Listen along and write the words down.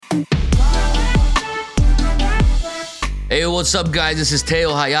Hey, what's up, guys? This is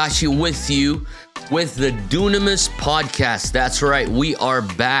Teo Hayashi with you with the Dunamis Podcast. That's right, we are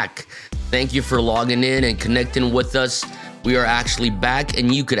back. Thank you for logging in and connecting with us. We are actually back,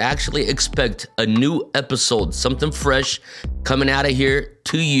 and you could actually expect a new episode, something fresh coming out of here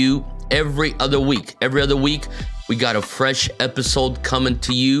to you every other week. Every other week, we got a fresh episode coming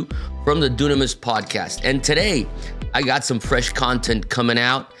to you from the Dunamis Podcast. And today, I got some fresh content coming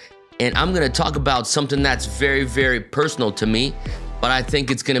out. And I'm going to talk about something that's very, very personal to me, but I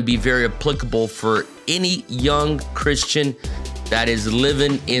think it's going to be very applicable for any young Christian that is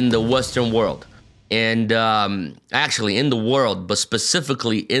living in the Western world. And actually in the world, but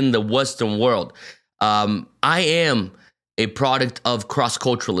specifically in the Western world. I am a product of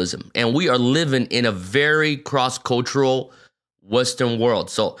cross-culturalism, and we are living in a very cross-cultural Western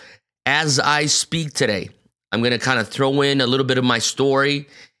world. So as I speak today, I'm going to kind of throw in a little bit of my story.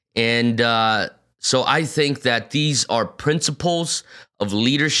 And so I think that these are principles of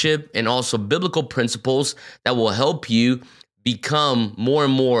leadership and also biblical principles that will help you become more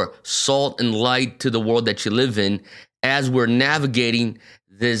and more salt and light to the world that you live in as we're navigating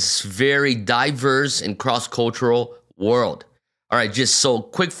this very diverse and cross-cultural world. All right, just so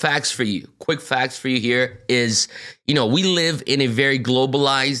quick facts for you. Quick facts for you here is, we live in a very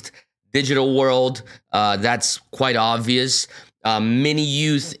globalized digital world. That's quite obvious. Many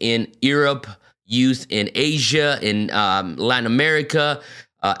youth in Europe, youth in Asia, in Latin America,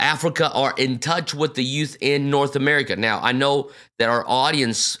 Africa are in touch with the youth in North America. Now, I know that our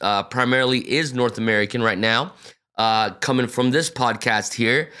audience primarily is North American right now, coming from this podcast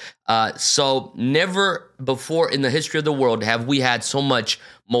here. So never before in the history of the world have we had so much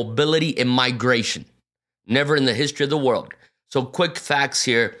mobility and migration. Never in the history of the world. So quick facts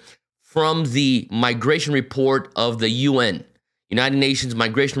here from the migration report of the UN. United Nations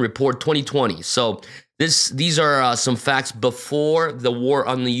Migration Report 2020. So these are some facts before the war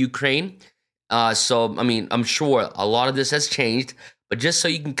on the Ukraine. I'm sure a lot of this has changed, but just so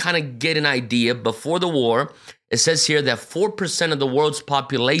you can kind of get an idea, before the war, it says here that 4% of the world's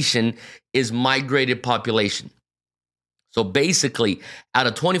population is migrated population. So basically, out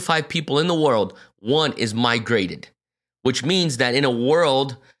of 25 people in the world, one is migrated, which means that in a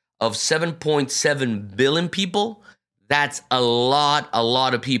world of 7.7 billion people, that's a lot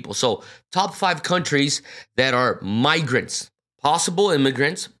of people. So top 5 countries that are migrants, possible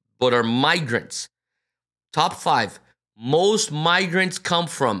immigrants, but are migrants. Top 5, most migrants come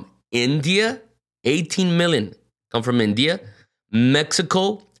from India, 18 million come from India.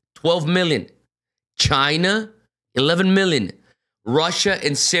 Mexico, 12 million. China, 11 million. Russia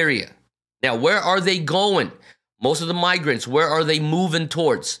and Syria. Now, where are they going? Most of the migrants, where are they moving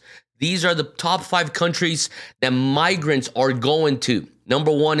towards? These are the top 5 countries that migrants are going to.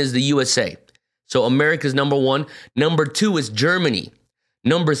 Number 1 is the USA. So America's number 1. Number 2 is Germany.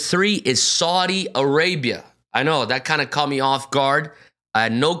 Number 3 is Saudi Arabia. I know, that kind of caught me off guard. I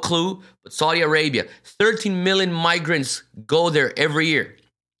had no clue, but Saudi Arabia. 13 million migrants go there every year.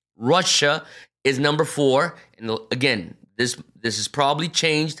 Russia is number 4. And again, this has probably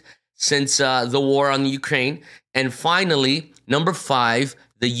changed since the war on the Ukraine. And finally, number 5,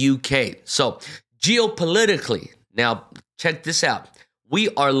 the UK. So geopolitically, now check this out. We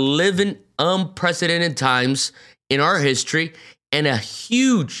are living unprecedented times in our history and a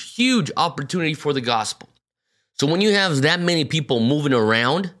huge, huge opportunity for the gospel. So when you have that many people moving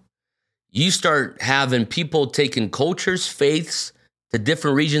around, you start having people taking cultures, faiths to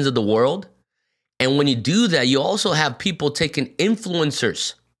different regions of the world. And when you do that, you also have people taking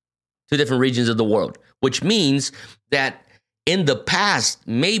influencers to different regions of the world, which means that in the past,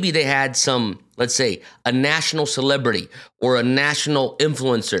 maybe they had some, let's say, a national celebrity or a national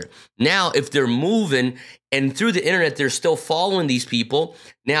influencer. Now, if they're moving and through the internet, they're still following these people,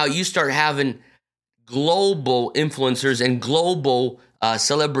 now you start having global influencers and global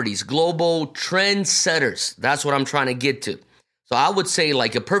celebrities, global trendsetters. That's what I'm trying to get to. So I would say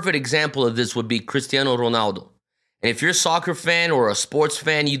like a perfect example of this would be Cristiano Ronaldo. And if you're a soccer fan or a sports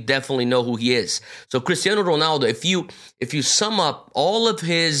fan, you definitely know who he is. So Cristiano Ronaldo, if you sum up all of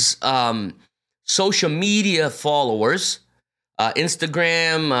his social media followers,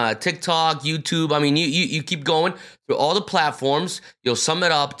 Instagram, TikTok, YouTube, you keep going through all the platforms, you'll sum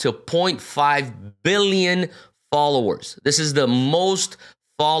it up to 0.5 billion followers. This is the most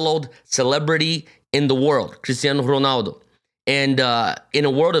followed celebrity in the world, Cristiano Ronaldo. And in a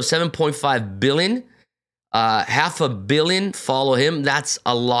world of 7.5 billion, 500 million follow him. That's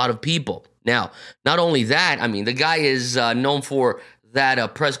a lot of people. Now, not only that, the guy is known for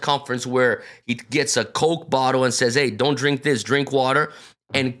that press conference where he gets a Coke bottle and says, hey, don't drink this, drink water.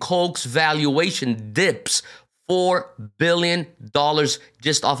 and Coke's valuation dips $4 billion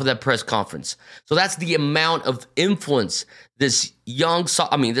just off of that press conference. So that's the amount of influence this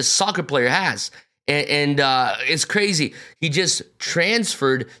this soccer player has. And it's crazy. He just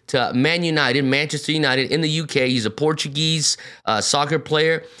transferred to Manchester United in the UK. He's a Portuguese soccer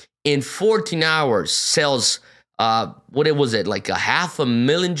player. In 14 hours, sells, like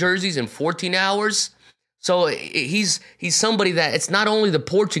 500,000 jerseys in 14 hours? So he's somebody that it's not only the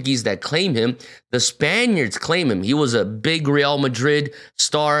Portuguese that claim him, the Spaniards claim him. He was a big Real Madrid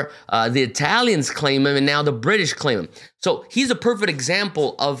star. The Italians claim him, and now the British claim him. So he's a perfect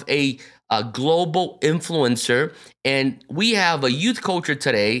example of a global influencer. And we have a youth culture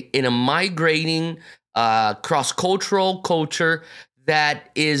today in a migrating cross-cultural culture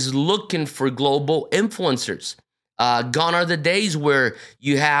that is looking for global influencers. Gone are the days where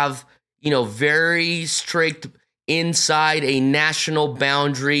you have very strict inside a national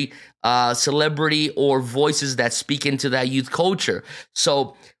boundary celebrity or voices that speak into that youth culture.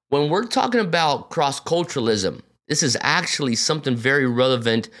 So when we're talking about cross-culturalism, this is actually something very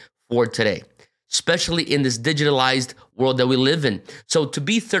relevant for today, especially in this digitalized world that we live in. So to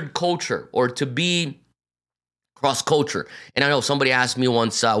be third culture or to be cross-culture, and I know somebody asked me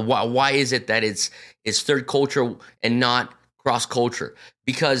once, why is it that it's third culture and not cross-culture?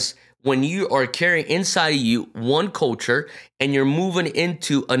 Because when you are carrying inside of you one culture and you're moving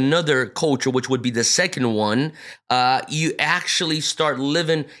into another culture, which would be the second one, you actually start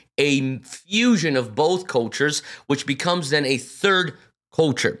living a fusion of both cultures, which becomes then a third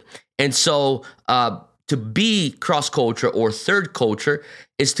culture. And so to be cross-culture or third culture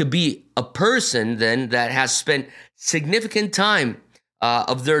is to be a person then that has spent significant time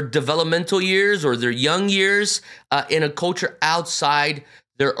of their developmental years or their young years in a culture outside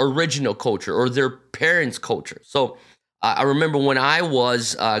their original culture or their parents' culture. So I remember when I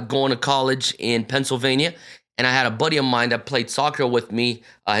was going to college in Pennsylvania, and I had a buddy of mine that played soccer with me.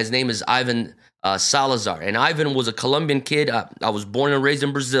 His name is Ivan Salazar. And Ivan was a Colombian kid. I was born and raised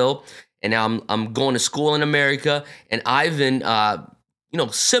in Brazil, and now I'm going to school in America. And Ivan,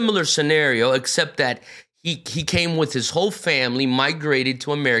 similar scenario, except that he came with his whole family, migrated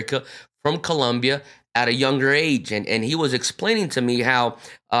to America from Colombia at a younger age. And he was explaining to me how,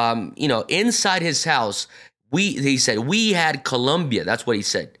 inside his house, he said, we had Colombia. That's what he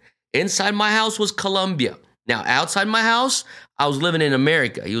said. Inside my house was Colombia. Now, outside my house, I was living in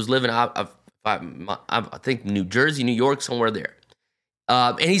America. He was living, I think, New Jersey, New York, somewhere there.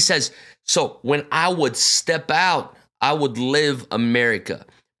 And he says, so when I would step out, I would live America.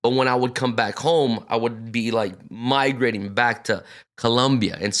 But when I would come back home, I would be like migrating back to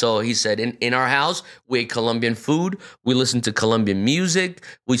Colombia. And so he said, in our house, we ate Colombian food. We listened to Colombian music.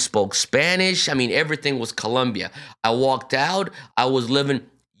 We spoke Spanish. I mean, everything was Colombia. I walked out. I was living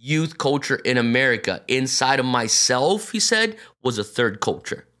youth culture in America. Inside of myself, he said, was a third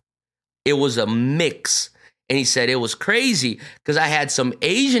culture. It was a mix. And he said it was crazy because I had some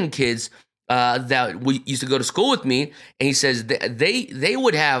Asian kids that we used to go to school with me, and he says they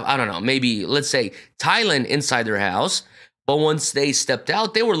would have, I don't know, maybe let's say Thailand inside their house, but once they stepped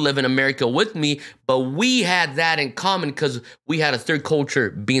out, they were living America with me, but we had that in common because we had a third culture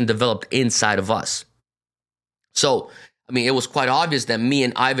being developed inside of us. So, I mean, it was quite obvious that me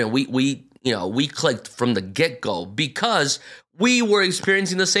and Ivan, we clicked from the get-go because we were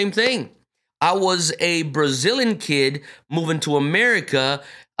experiencing the same thing. I was a Brazilian kid moving to America,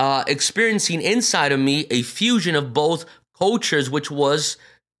 experiencing inside of me a fusion of both cultures, which was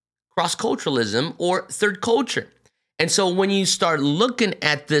cross-culturalism or third culture. And so when you start looking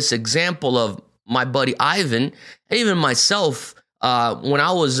at this example of my buddy Ivan, and even myself, when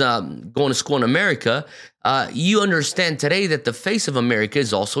I was going to school in America, you understand today that the face of America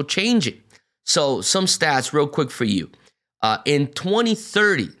is also changing. So some stats real quick for you. In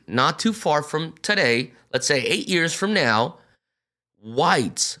 2030, not too far from today, let's say 8 years from now,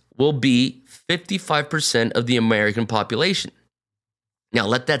 whites will be 55% of the American population. Now,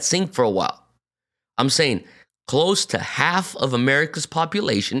 let that sink for a while. I'm saying close to half of America's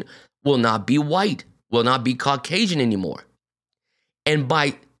population will not be white, will not be Caucasian anymore. And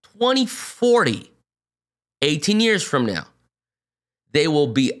by 2040, 18 years from now, they will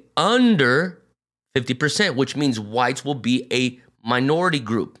be under 50%, which means whites will be a minority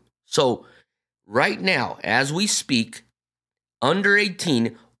group. So right now, as we speak, under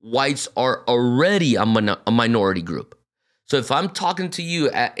 18, whites are already a minority group. So if I'm talking to you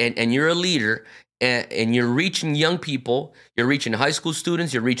and you're a leader and you're reaching young people, you're reaching high school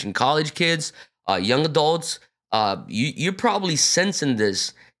students, you're reaching college kids, young adults, you're probably sensing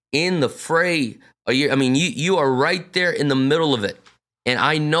this in the fray. You are right there in the middle of it. And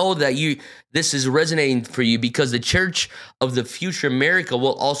I know that this is resonating for you because the church of the future America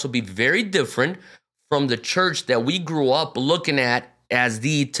will also be very different from the church that we grew up looking at as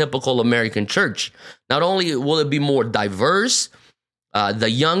the typical American church. Not only will it be more diverse, the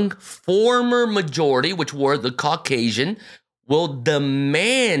young former majority, which were the Caucasian, will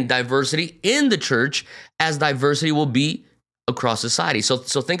demand diversity in the church as diversity will be across society. So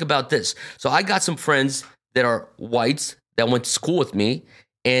think about this. So I got some friends that are whites that went to school with me,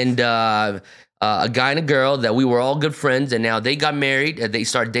 and a guy and a girl that we were all good friends, and now they got married. They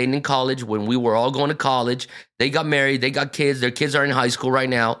started dating in college when we were all going to college. They got married. They got kids. Their kids are in high school right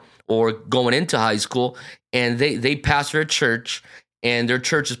now or going into high school, and they pastor a church, and their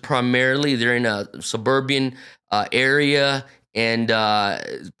church is primarily, they're in a suburban area and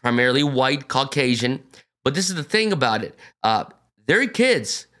primarily white, Caucasian. But this is the thing about it. Their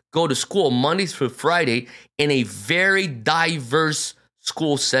kids go to school Monday through Friday in a very diverse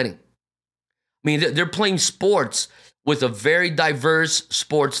school setting. I mean, they're playing sports with a very diverse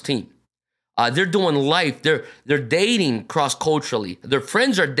sports team. They're doing life. They're dating cross-culturally. Their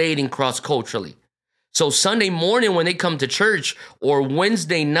friends are dating cross-culturally. So Sunday morning when they come to church, or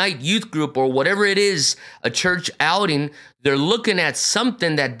Wednesday night youth group, or whatever it is, a church outing, they're looking at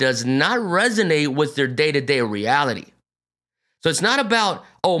something that does not resonate with their day-to-day reality. So it's not about,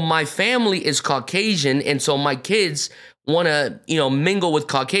 oh, my family is Caucasian, and so my kids want to, mingle with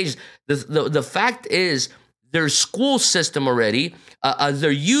Caucasians. The fact is, their school system already,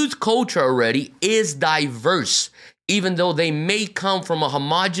 their youth culture already is diverse, even though they may come from a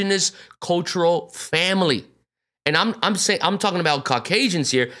homogenous cultural family. And I'm talking about Caucasians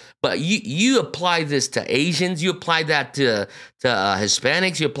here, but you apply this to Asians, you apply that to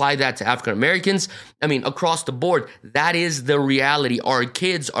Hispanics, you apply that to African Americans. I mean, across the board, that is the reality. Our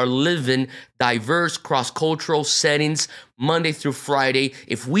kids are living diverse cross-cultural settings Monday through Friday.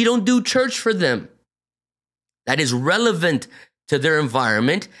 If we don't do church for them, that is relevant to their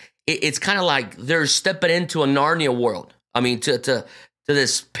environment, it's kind of like they're stepping into a Narnia world. I mean, to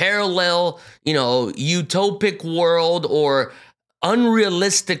this parallel, utopic world or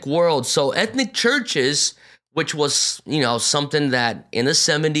unrealistic world. So ethnic churches, which was, something that in the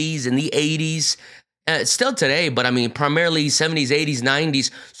 70s, in the 80s, still today, but I mean, primarily 70s, 80s,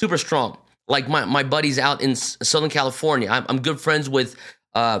 90s, super strong. Like my buddies out in Southern California, I'm good friends with,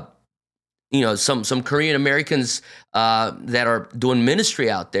 some Korean Americans that are doing ministry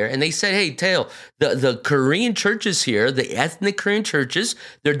out there. And they said, hey, Teo, the Korean churches here, the ethnic Korean churches,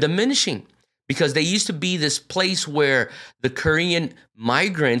 they're diminishing because they used to be this place where the Korean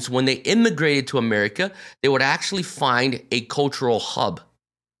migrants, when they immigrated to America, they would actually find a cultural hub.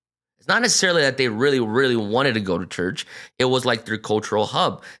 It's not necessarily that they really, really wanted to go to church. It was like their cultural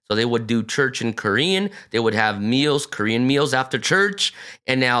hub. So they would do church in Korean. They would have meals, Korean meals after church.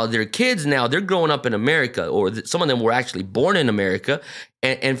 And now their kids, they're growing up in America, or some of them were actually born in America.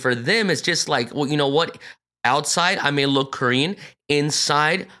 And for them, it's just like, well, you know what? Outside, I may look Korean.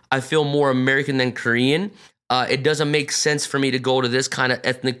 Inside, I feel more American than Korean. It doesn't make sense for me to go to this kind of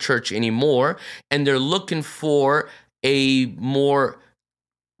ethnic church anymore. And they're looking for a more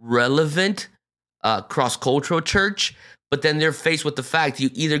relevant cross-cultural church, but then they're faced with the fact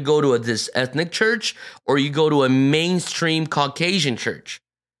you either go to this ethnic church or you go to a mainstream Caucasian church.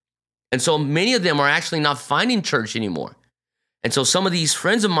 And so many of them are actually not finding church anymore. And so some of these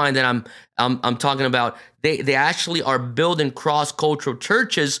friends of mine that I'm talking about, they actually are building cross-cultural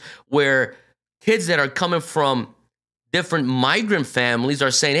churches where kids that are coming from different migrant families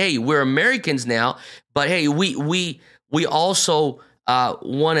are saying, hey, we're Americans now, but hey, we also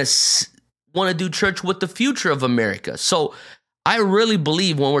want to do church with the future of America. So I really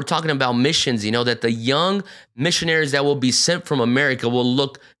believe when we're talking about missions, that the young missionaries that will be sent from America will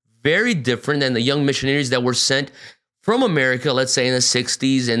look very different than the young missionaries that were sent from America, let's say in the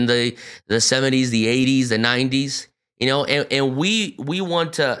 60s and the 70s, the 80s, the 90s, and we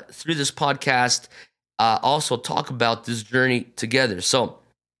want to, through this podcast, also talk about this journey together. So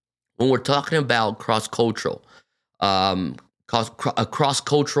when we're talking about cross-cultural, a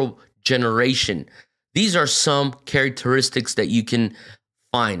cross-cultural generation, these are some characteristics that you can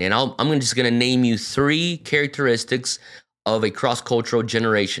find. And I'm just going to name you 3 characteristics of a cross-cultural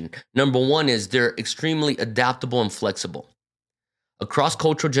generation. Number 1 is they're extremely adaptable and flexible. A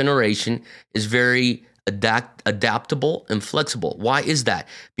cross-cultural generation is very adaptable and flexible. Why is that?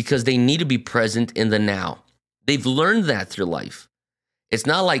 Because they need to be present in the now. They've learned that through life. It's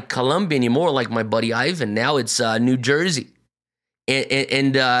not like Colombia anymore, like my buddy Ivan. Now it's New Jersey.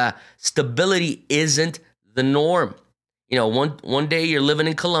 And stability isn't the norm. One day you're living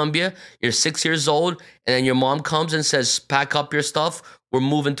in Colombia, you're 6 years old, and then your mom comes and says, pack up your stuff. We're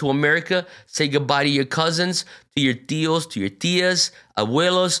moving to America. Say goodbye to your cousins, to your tios, to your tias,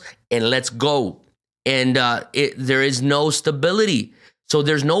 abuelos, and let's go. And there is no stability. So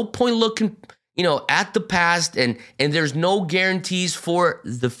there's no point looking, at the past, and there's no guarantees for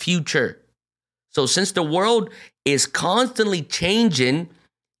the future. So since the world is constantly changing,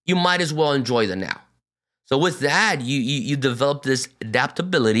 you might as well enjoy the now. So with that, you develop this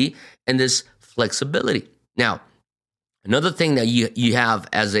adaptability and this flexibility. Now, another thing that you have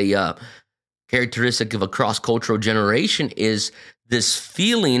as a characteristic of a cross-cultural generation is this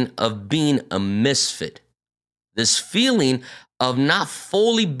feeling of being a misfit, this feeling of not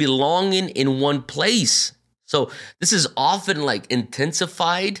fully belonging in one place. So this is often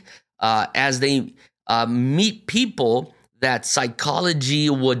intensified as they meet people that psychology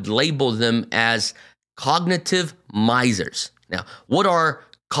would label them as cognitive misers. Now, what are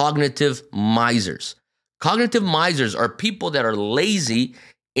cognitive misers? Cognitive misers are people that are lazy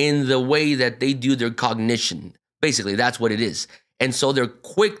in the way that they do their cognition. Basically, that's what it is. And so they're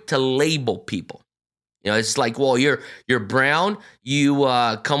quick to label people. It's like, well, you're brown. You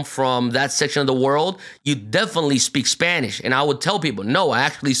come from that section of the world. You definitely speak Spanish. And I would tell people, no, I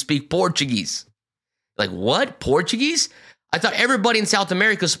actually speak Portuguese. Like, what? Portuguese? I thought everybody in South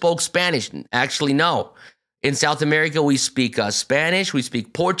America spoke Spanish. Actually, no. In South America, we speak Spanish, we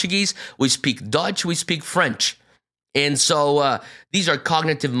speak Portuguese, we speak Dutch, we speak French. And so these are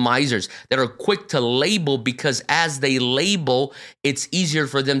cognitive misers that are quick to label because as they label, it's easier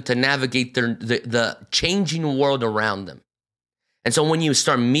for them to navigate the changing world around them. And so when you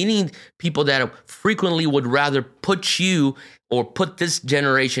start meeting people that frequently would rather put you or put this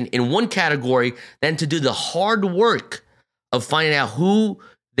generation in one category than to do the hard work of finding out who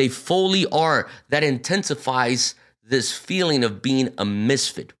they fully are, that intensifies this feeling of being a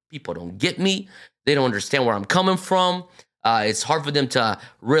misfit. People don't get me. They don't understand where I'm coming from. It's hard for them to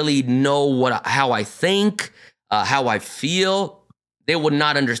really know how I think, how I feel. They would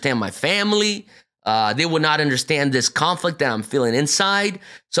not understand my family. They would not understand this conflict that I'm feeling inside.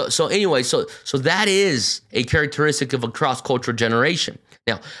 So anyway, so that is a characteristic of a cross-cultural generation.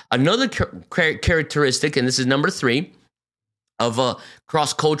 Now, another characteristic, and this is number 3, of a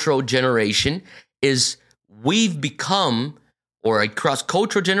cross-cultural generation is we've become, or a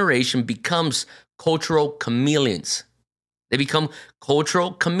cross-cultural generation becomes cultural chameleons. They become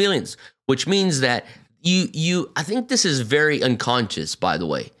cultural chameleons, which means that I think this is very unconscious, by the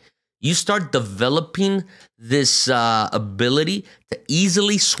way. You start developing this ability to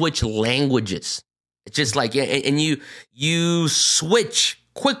easily switch languages. It's just like, and you switch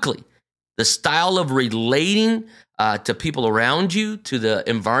quickly. The style of relating to people around you, to the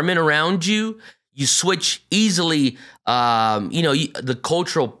environment around you, you switch easily. The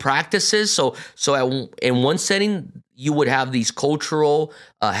cultural practices. So in one setting, you would have these cultural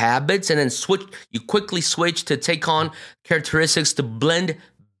habits, and then you quickly switch to take on characteristics to blend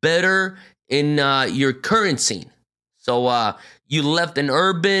better in your current scene. So you left an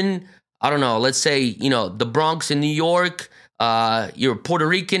urban, I don't know, let's say, the Bronx in New York, you're Puerto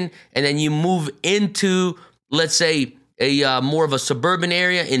Rican, and then you move into, let's say, a more of a suburban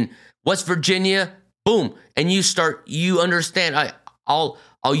area in West Virginia, boom, and you understand, I'll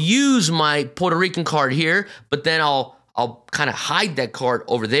use my Puerto Rican card here, but then I'll kind of hide that card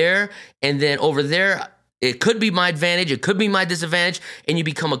over there, and then over there, it could be my advantage, it could be my disadvantage, and you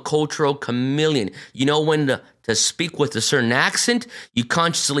become a cultural chameleon. You know when to speak with a certain accent, you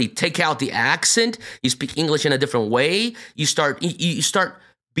consciously take out the accent, you speak English in a different way, you start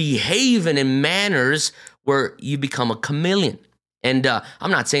behaving in manners where you become a chameleon. And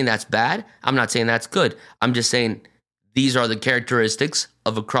I'm not saying that's bad, I'm not saying that's good, I'm just saying these are the characteristics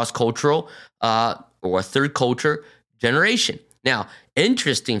of a cross-cultural or a third culture generation. Now,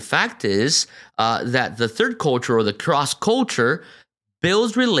 interesting fact is that the third culture or the cross-culture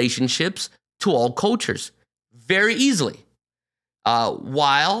builds relationships to all cultures very easily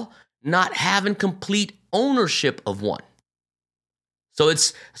while not having complete ownership of one. So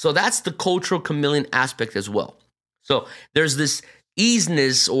that's the cultural chameleon aspect as well. So there's this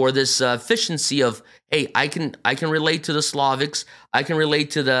easiness or this efficiency of, hey, I can relate to the Slavics, I can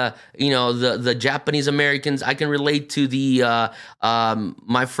relate to the Japanese Americans, I can relate to the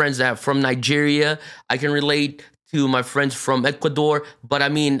my friends that are from Nigeria, I can relate to my friends from Ecuador, but I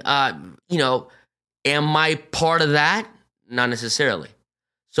mean, am I part of that? Not necessarily.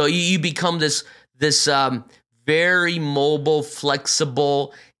 So you become this very mobile,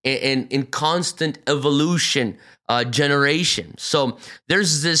 flexible, and in constant evolution generation. So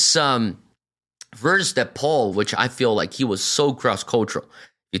there's this verse that Paul, which I feel like he was so cross-cultural.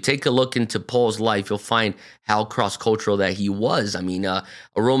 If you take a look into Paul's life, you'll find how cross-cultural that he was. I mean, a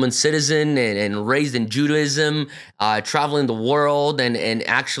Roman citizen and raised in Judaism, traveling the world and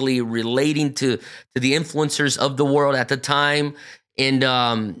actually relating to the influencers of the world at the time. And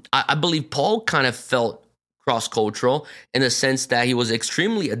I believe Paul kind of felt cross-cultural in the sense that he was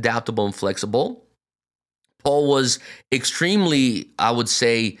extremely adaptable and flexible. Paul was extremely, I would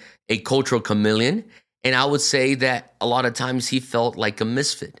say, a cultural chameleon. And I would say that a lot of times he felt like a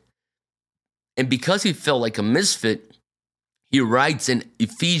misfit. And because he felt like a misfit, he writes in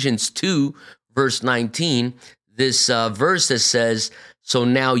Ephesians 2, verse 19, this verse that says, "So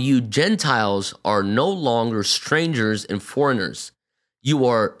now you Gentiles are no longer strangers and foreigners. You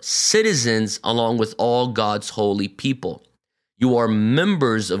are citizens along with all God's holy people. You are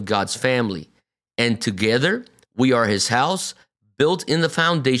members of God's family. And together we are his house, built in the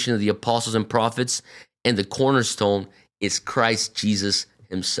foundation of the apostles and prophets, and the cornerstone is Christ Jesus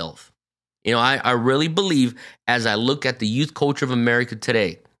himself." You know, I really believe, as I look at the youth culture of America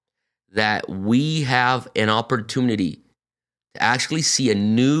today, that we have an opportunity to actually see a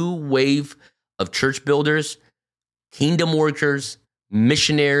new wave of church builders, kingdom workers,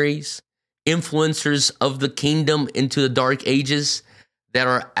 missionaries, influencers of the kingdom into the dark ages that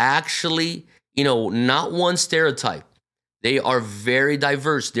are actually, you know, not one stereotype. They are very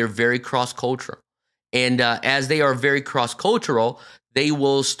diverse. They're very cross-cultural. And as they are very cross-cultural, they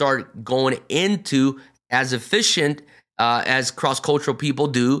will start going into, as efficient as cross-cultural people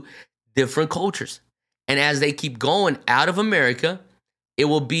do, different cultures. And as they keep going out of America, it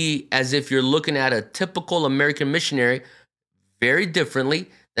will be as if you're looking at a typical American missionary very differently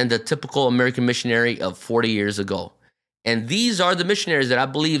than the typical American missionary of 40 years ago. And these are the missionaries that I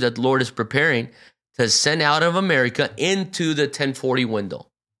believe that the Lord is preparing to send out of America into the 1040 window,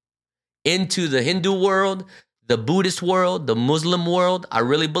 into the Hindu world, the Buddhist world, the Muslim world. I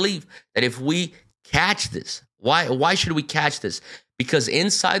really believe that if we catch this, why should we catch this? Because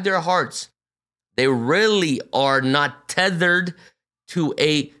inside their hearts, they really are not tethered to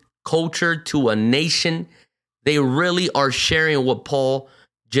a culture, to a nation. They really are sharing what Paul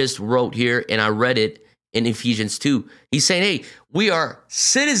just wrote here, and I read it in Ephesians 2. He's saying, hey, we are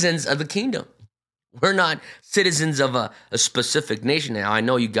citizens of the kingdom. We're not citizens of a specific nation. Now, I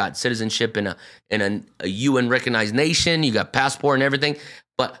know you got citizenship in a UN recognized nation. You got passport and everything.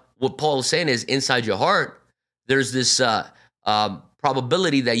 But what Paul is saying is inside your heart, there's this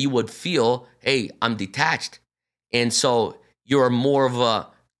probability that you would feel, hey, I'm detached. And so you're more of a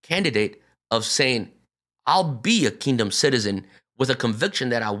candidate of saying, I'll be a kingdom citizen with a conviction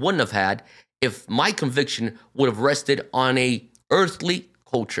that I wouldn't have had if my conviction would have rested on a earthly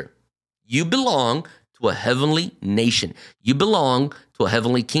culture. You belong to a heavenly nation. You belong to a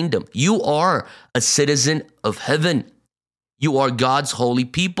heavenly kingdom. You are a citizen of heaven. You are God's holy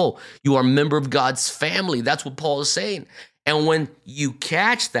people. You are a member of God's family. That's what Paul is saying. And when you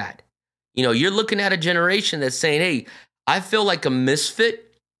catch that, you know, you're looking at a generation that's saying, hey, I feel like a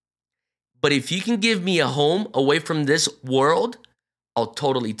misfit, but if you can give me a home away from this world, I'll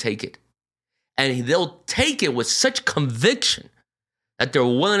totally take it. And they'll take it with such conviction that they're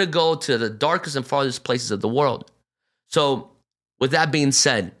willing to go to the darkest and farthest places of the world. So with that being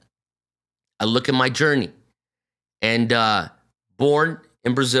said, I look at my journey and born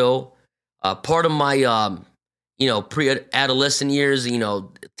in Brazil, part of my, pre-adolescent years,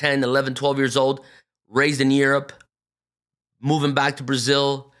 10, 11, 12 years old, raised in Europe, moving back to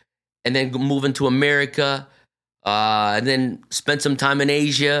Brazil, and then moving to America, and then spent some time in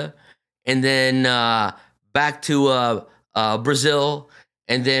Asia, and then back to Brazil,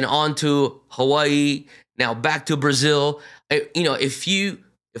 and then on to Hawaii, now back to Brazil.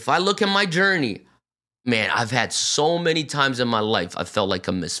 If I look at my journey, man, I've had so many times in my life I felt like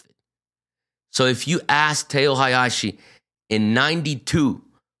a misfit. So if you ask Teo Hayashi in 92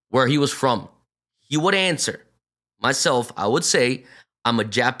 where he was from, he would answer. Myself, I would say I'm a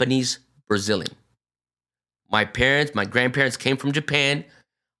Japanese Brazilian. My grandparents came from Japan.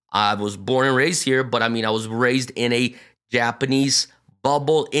 I was born and raised here, but I was raised in a Japanese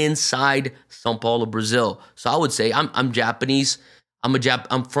bubble inside São Paulo, Brazil. So I would say I'm Japanese. I'm a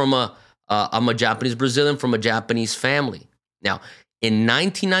Japanese Brazilian from a Japanese family. Now, in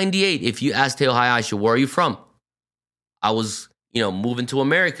 1998, if you asked Teo Hayashi, where are you from? I was, moving to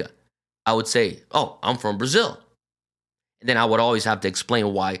America. I would say, oh, I'm from Brazil. And then I would always have to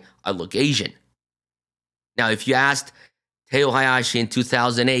explain why I look Asian. Now, if you asked Teo Hayashi in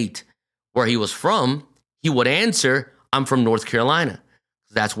 2008 where he was from, he would answer, I'm from North Carolina.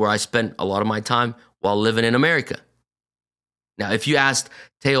 That's where I spent a lot of my time while living in America. Now, if you asked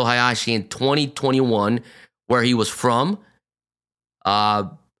Teo Hayashi in 2021 where he was from,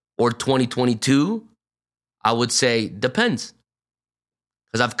 or 2022, I would say depends.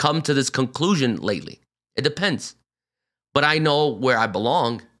 Because I've come to this conclusion lately. It depends. But I know where I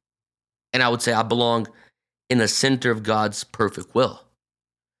belong. And I would say I belong in the center of God's perfect will.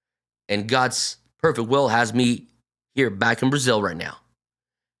 And God's perfect will has me here back in Brazil right now.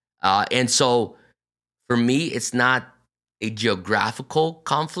 And so for me, it's not a geographical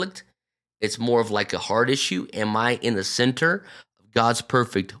conflict. It's more of like a heart issue. Am I in the center of God's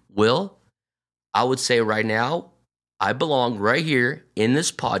perfect will? I would say right now, I belong right here in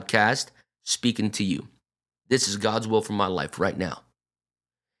this podcast speaking to you. This is God's will for my life right now.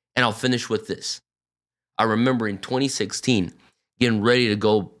 And I'll finish with this. I remember in 2016 getting ready to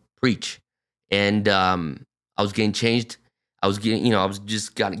go preach, and I was getting changed. I was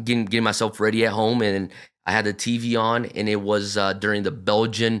getting myself ready at home, and I had the TV on, and it was during the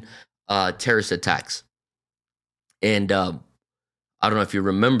Belgian terrorist attacks. And I don't know if you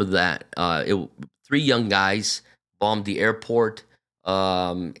remember that. 3 young guys bombed the airport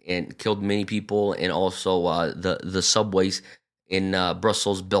and killed many people, and also the subways in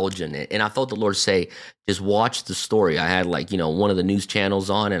Brussels, Belgium. And I felt the Lord say, just watch the story. I had one of the news channels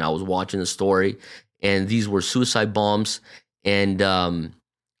on, and I was watching the story, and these were suicide bombs. And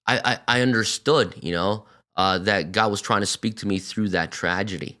I understood, that God was trying to speak to me through that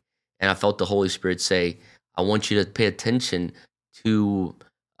tragedy. And I felt the Holy Spirit say, I want you to pay attention to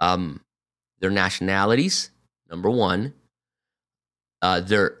their nationalities, number 1,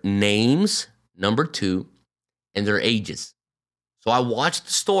 their names, number 2, and their ages. So I watched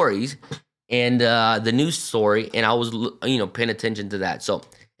the stories and the news story, and I was, paying attention to that. So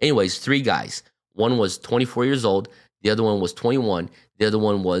anyways, 3 guys. One was 24 years old. The other one was 21. The other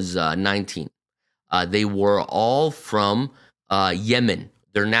one was 19. They were all from Yemen.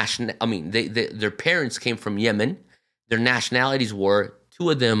 Their parents came from Yemen. Their nationalities were,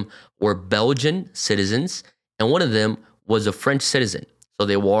 2 of them were Belgian citizens, and one of them was a French citizen. So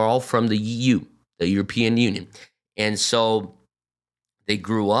they were all from the EU, the European Union. And so they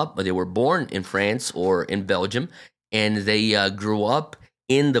grew up, they were born in France or in Belgium, and they grew up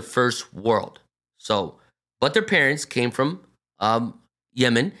in the first world. So, but their parents came from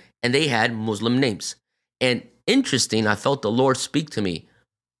Yemen, and they had Muslim names. And interesting, I felt the Lord speak to me.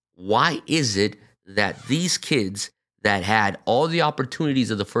 Why is it that these kids that had all the opportunities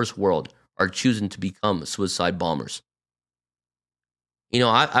of the first world are choosing to become suicide bombers?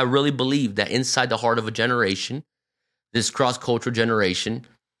 I really believe that inside the heart of a generation, this cross-cultural generation,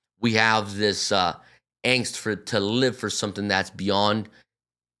 we have this angst to live for something that's beyond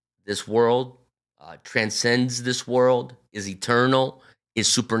this world, transcends this world, is eternal, is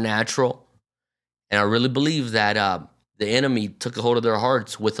supernatural. And I really believe that the enemy took a hold of their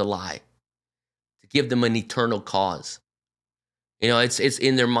hearts with a lie to give them an eternal cause. It's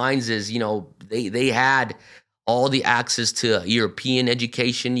in their minds is, they had all the access to European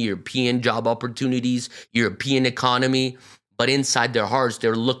education, European job opportunities, European economy, but inside their hearts,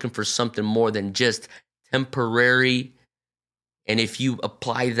 they're looking for something more than just temporary. And if you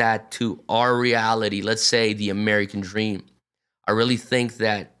apply that to our reality, let's say the American dream, I really think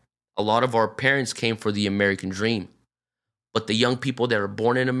that a lot of our parents came for the American dream. But the young people that are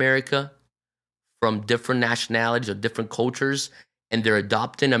born in America from different nationalities or different cultures, and they're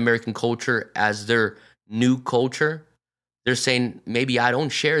adopting American culture as their new culture, they're saying, maybe I don't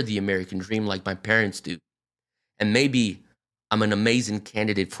share the American dream like my parents do. And maybe I'm an amazing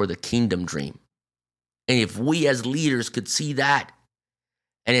candidate for the kingdom dream. And if we as leaders could see that,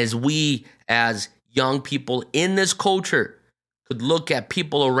 and as we as young people in this culture could look at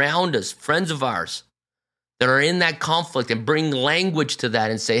people around us, friends of ours, that are in that conflict and bring language to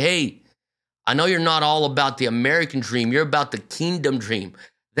that and say, hey, I know you're not all about the American dream. You're about the kingdom dream.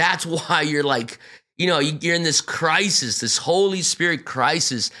 That's why you're you're in this crisis, this Holy Spirit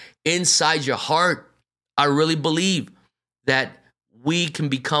crisis inside your heart. I really believe that we can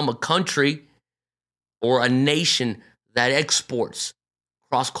become a country or a nation that exports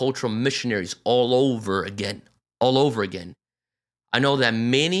cross-cultural missionaries all over again. I know that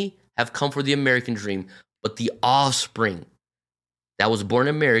many have come for the American dream, but the offspring that was born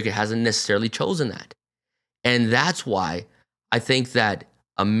in America hasn't necessarily chosen that. And that's why I think that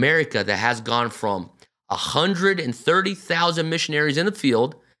America, that has gone from 130,000 missionaries in the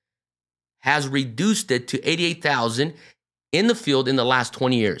field, has reduced it to 88,000 in the field in the last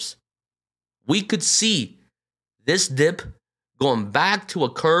 20 years. We could see this dip going back to a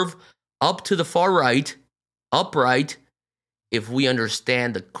curve up to the far right, upright, if we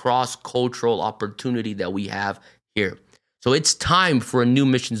understand the cross-cultural opportunity that we have here. So it's time for a new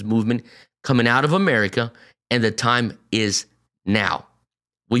missions movement coming out of America, and the time is now.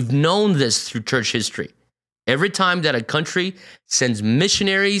 We've known this through church history. Every time that a country sends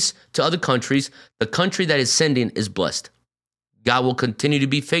missionaries to other countries, the country that is sending is blessed. God will continue to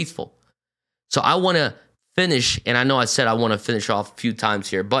be faithful. So I want to finish, and I know I said I want to finish off a few times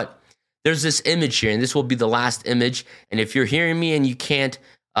here, but there's this image here, and this will be the last image. And if you're hearing me and you can't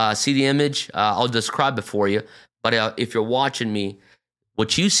see the image, I'll describe it for you. But if you're watching me,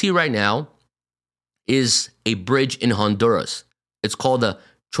 what you see right now is a bridge in Honduras. It's called the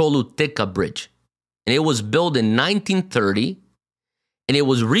Choluteca Bridge. And it was built in 1930, and it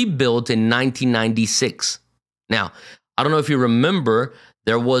was rebuilt in 1996. Now, I don't know if you remember,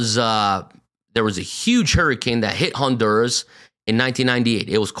 there was a huge hurricane that hit Honduras in 1998.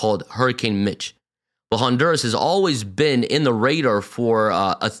 It was called Hurricane Mitch. But Honduras has always been in the radar for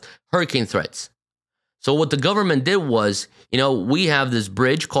hurricane threats. So what the government did was, we have this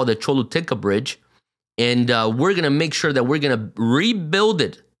bridge called the Choluteca Bridge, and we're going to make sure that we're going to rebuild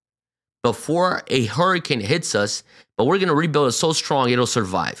it before a hurricane hits us, but we're going to rebuild it so strong it'll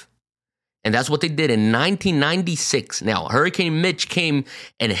survive. And that's what they did in 1996. Now, Hurricane Mitch came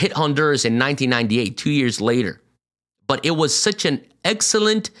and hit Honduras in 1998, 2 years later. But it was such an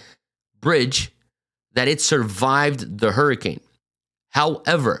excellent bridge that it survived the hurricane.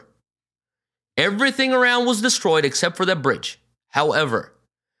 However, everything around was destroyed except for that bridge. However,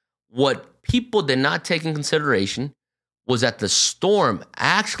 what people did not take in consideration was that the storm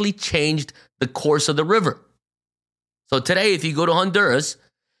actually changed the course of the river. So today, if you go to Honduras,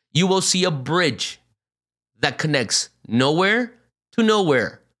 you will see a bridge that connects nowhere to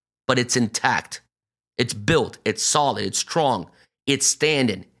nowhere, but it's intact. It's built, it's solid, it's strong, it's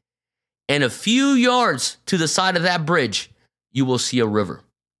standing. And a few yards to the side of that bridge, you will see a river.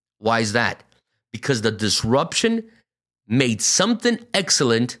 Why is that? Because the disruption made something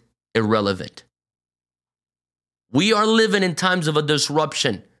excellent irrelevant. We are living in times of a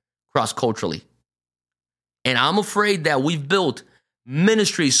disruption cross-culturally. And I'm afraid that we've built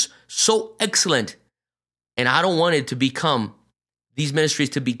ministries so excellent, and I don't want these ministries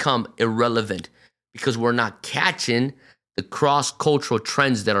to become irrelevant because we're not catching the cross-cultural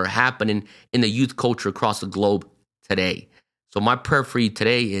trends that are happening in the youth culture across the globe today. So my prayer for you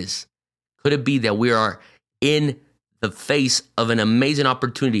today is, could it be that we are in the face of an amazing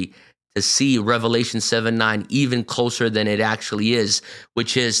opportunity to see Revelation 7:9 even closer than it actually is,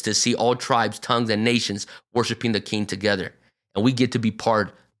 which is to see all tribes, tongues, and nations worshiping the King together. And we get to be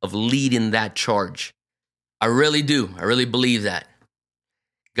part of leading that charge. I really do. I really believe that.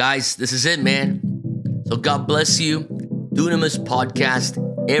 Guys, this is it, man. So God bless you. Dunamis Podcast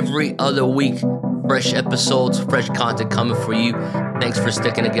every other week. Fresh episodes, fresh content coming for you. Thanks for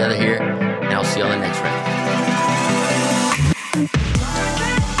sticking together here, and I'll see you on the next round.